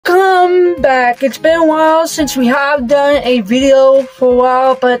back. It's been a while since we have done a video for a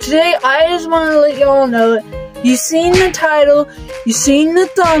while, but today I just want to let y'all know that you've seen the title, you've seen the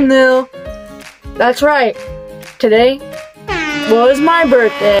thumbnail. That's right. Today was my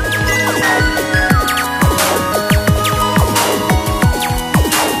birthday.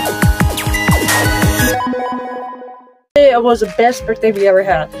 It was the best birthday we ever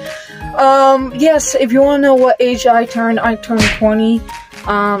had. Yes, if you want to know what age I turned 20.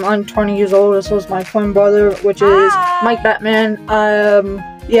 I'm 20 years old. This was my twin brother, which is micbatman.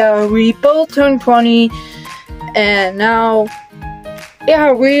 Yeah, we both turned 20, and now,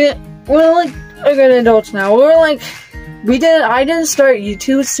 yeah, we're like good adults now. I didn't start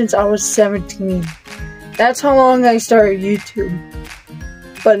YouTube since I was 17. That's how long I started YouTube.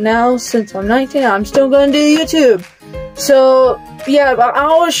 But now, since I'm 19, I'm still gonna do YouTube. So, yeah,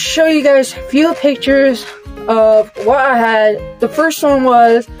 I'll show you guys a few pictures of what I had. The first one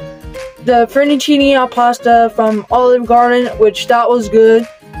was the fettuccine al pasta from Olive Garden, which that was good.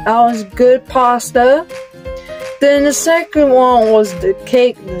 That was good pasta. Then the second one was the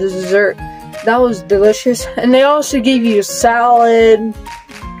cake, the dessert. That was delicious. And they also give you salad,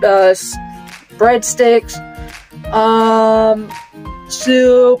 breadsticks,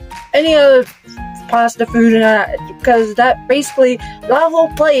 soup, any other pasta food, because that basically, that whole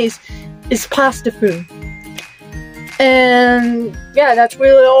place is pasta food. And yeah, that's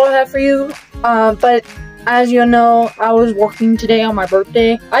really all I have for you. But as you know, I was working today on my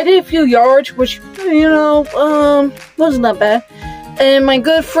birthday. I did a few yards, which, you know, wasn't that bad. And my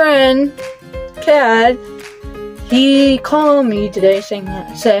good friend, Cad, he called me today saying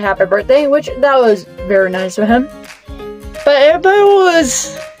happy birthday, which that was very nice of him. But everybody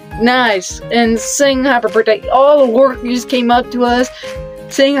was nice and saying happy birthday. All the workers came up to us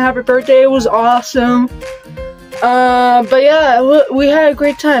saying happy birthday. It was awesome. But yeah, we had a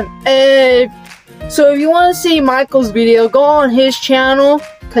great time. And so if you want to see Michael's video, go on his channel,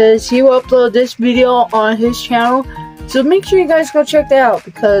 because he will upload this video on his channel. So make sure you guys go check that out,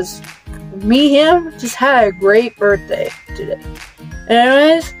 because him just had a great birthday today.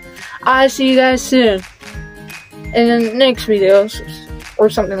 Anyways, I'll see you guys soon in the next videos or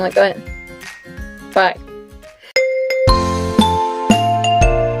something like that. Bye.